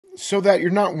so that you're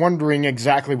not wondering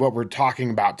exactly what we're talking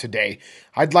about today,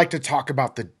 I'd like to talk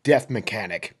about the death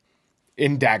mechanic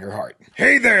in Daggerheart.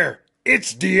 Hey there,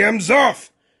 it's DM's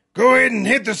off. Go ahead and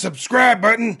hit the subscribe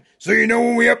button so you know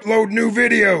when we upload new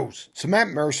videos. So Matt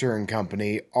Mercer and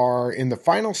company are in the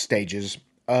final stages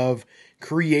of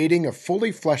creating a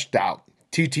fully fleshed out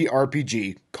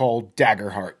TTRPG called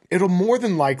Daggerheart. It'll more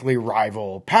than likely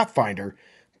rival Pathfinder,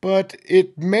 but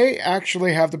it may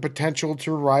actually have the potential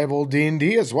to rival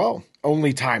D&D as well.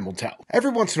 Only time will tell.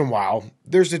 Every once in a while,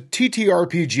 there's a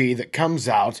TTRPG that comes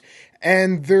out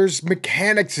and there's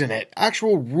mechanics in it,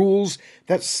 actual rules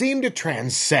that seem to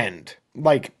transcend.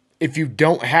 Like, if you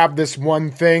don't have this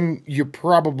one thing, you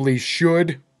probably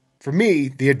should. For me,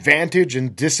 the advantage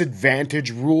and disadvantage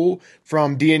rule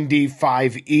from D&D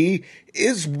 5e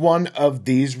is one of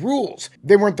these rules.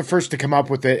 They weren't the first to come up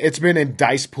with it. It's been in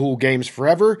dice pool games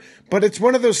forever, but it's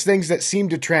one of those things that seem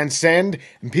to transcend,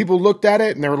 and people looked at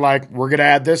it and they were like, we're going to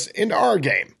add this into our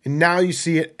game. And now you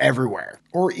see it everywhere.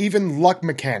 Or even luck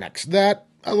mechanics that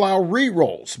allow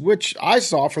re-rolls, which I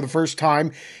saw for the first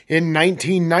time in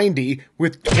 1990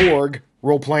 with Torg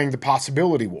role-playing the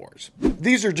Possibility Wars.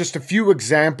 These are just a few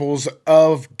examples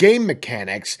of game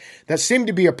mechanics that seem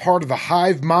to be a part of the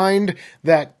hive mind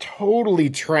that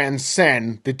totally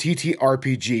transcend the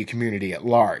TTRPG community at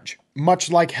large.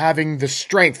 Much like having the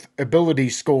strength ability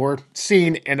score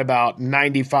seen in about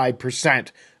 95%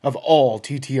 of all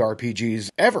TTRPGs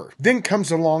ever. Then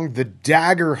comes along the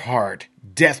Daggerheart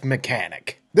Death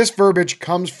Mechanic. This verbiage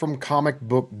comes from comic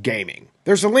book gaming.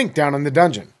 There's a link down in the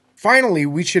dungeon. Finally,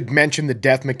 we should mention the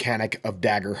death mechanic of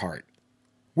Daggerheart,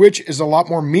 which is a lot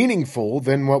more meaningful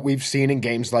than what we've seen in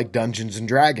games like Dungeons &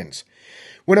 Dragons.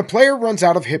 When a player runs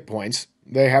out of hit points,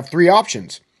 they have three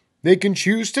options. They can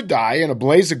choose to die in a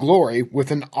blaze of glory with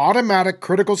an automatic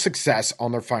critical success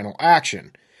on their final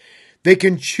action. They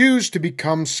can choose to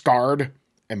become scarred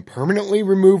and permanently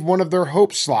remove one of their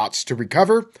hope slots to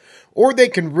recover, or they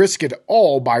can risk it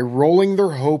all by rolling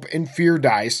their hope and fear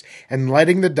dice and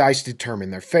letting the dice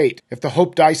determine their fate. If the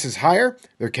hope dice is higher,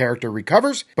 their character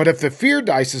recovers, but if the fear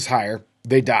dice is higher,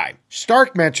 they die.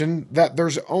 Stark mentioned that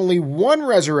there's only one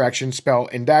resurrection spell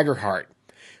in Daggerheart.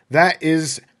 That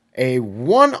is a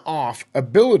one-off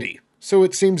ability, so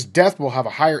it seems death will have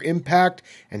a higher impact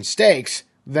and stakes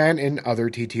than in other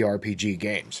TTRPG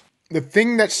games. The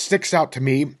thing that sticks out to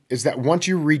me is that once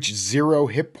you reach 0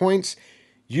 hit points,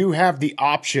 you have the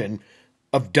option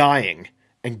of dying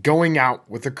and going out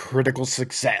with a critical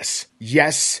success.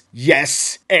 Yes,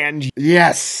 yes, and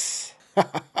yes.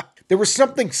 There was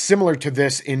something similar to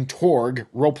this in Torg,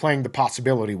 role-playing the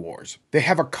Possibility Wars. They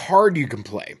have a card you can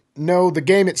play. No, the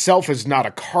game itself is not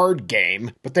a card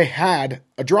game, but they had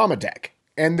a drama deck.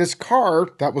 And this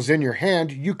card that was in your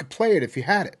hand, you could play it if you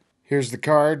had it. Here's the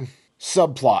card.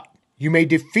 Subplot. You may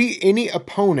defeat any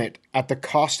opponent at the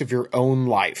cost of your own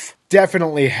life.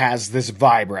 Definitely has this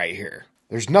vibe right here.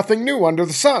 There's nothing new under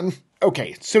the sun.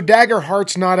 Okay, so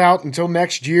Daggerheart's not out until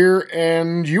next year,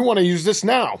 and you want to use this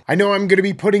now. I know I'm going to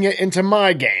be putting it into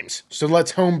my games, so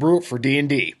let's homebrew it for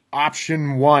D&D.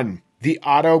 Option 1, the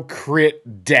auto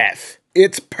crit death.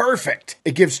 It's perfect.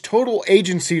 It gives total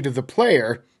agency to the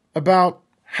player about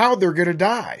how they're going to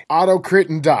die. Auto crit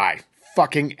and die.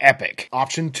 Fucking epic.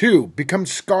 Option 2, become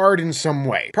scarred in some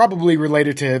way, probably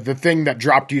related to the thing that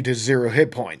dropped you to 0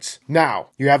 hit points. Now,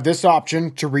 you have this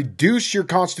option to reduce your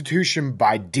constitution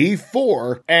by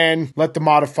D4 and let the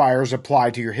modifiers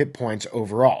apply to your hit points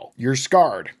overall. You're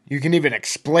scarred. You can even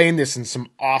explain this in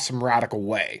some awesome radical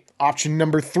way. Option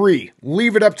number 3,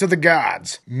 leave it up to the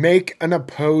gods. Make an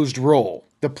opposed roll.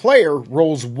 The player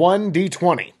rolls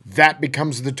 1d20. That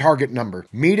becomes the target number.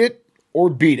 Meet it or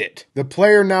beat it. The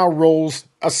player now rolls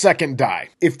a second die.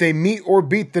 If they meet or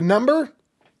beat the number,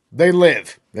 they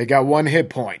live. They got 1 hit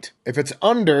point. If it's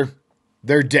under,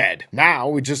 they're dead. Now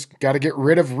we just gotta get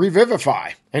rid of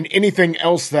Revivify and anything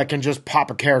else that can just pop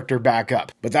a character back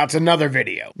up. But that's another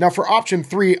video. Now for option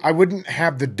 3, I wouldn't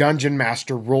have the Dungeon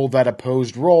Master roll that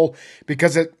opposed roll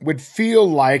because it would feel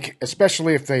like,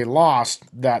 especially if they lost,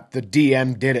 that the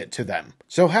DM did it to them.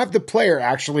 So have the player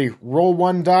actually roll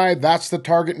 1 die, that's the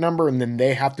target number, and then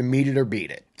they have to meet it or beat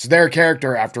it. It's their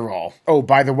character after all. Oh,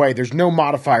 by the way, there's no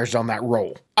modifiers on that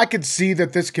roll. I could see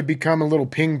that this could become a little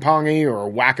ping-pongy or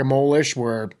whack-a-mole-ish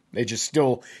where they just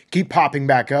still keep popping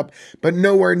back up, but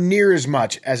nowhere near as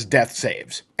much as death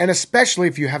saves. And especially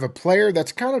if you have a player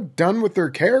that's kind of done with their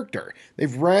character.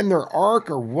 They've ran their arc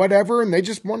or whatever, and they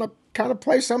just want to kind of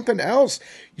play something else.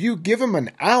 You give them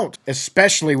an out,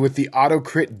 especially with the auto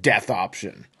crit death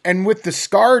option. And with the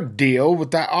scarred deal,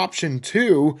 with that option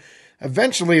 2,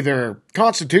 eventually their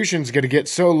constitution's going to get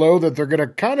so low that they're going to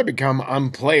kind of become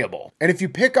unplayable. And if you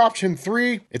pick option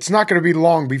 3, it's not going to be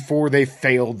long before they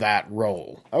fail that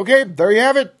roll. Okay, there you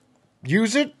have it.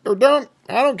 Use it or don't,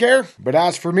 I don't care. But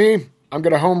as for me, I'm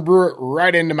going to homebrew it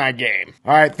right into my game.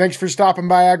 Alright, thanks for stopping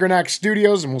by Agranak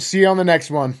Studios, and we'll see you on the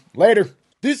next one. Later.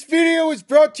 This video is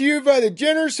brought to you by the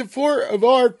generous support of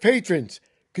our patrons.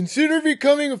 Consider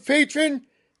becoming a patron.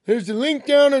 There's a link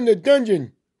down in the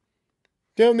dungeon.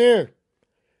 Down there.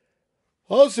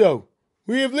 Also,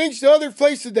 we have links to other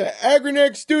places that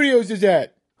Agranak Studios is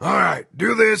at. Alright,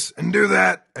 do this, and do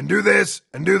that, and do this,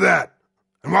 and do that.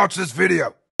 And watch this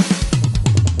video.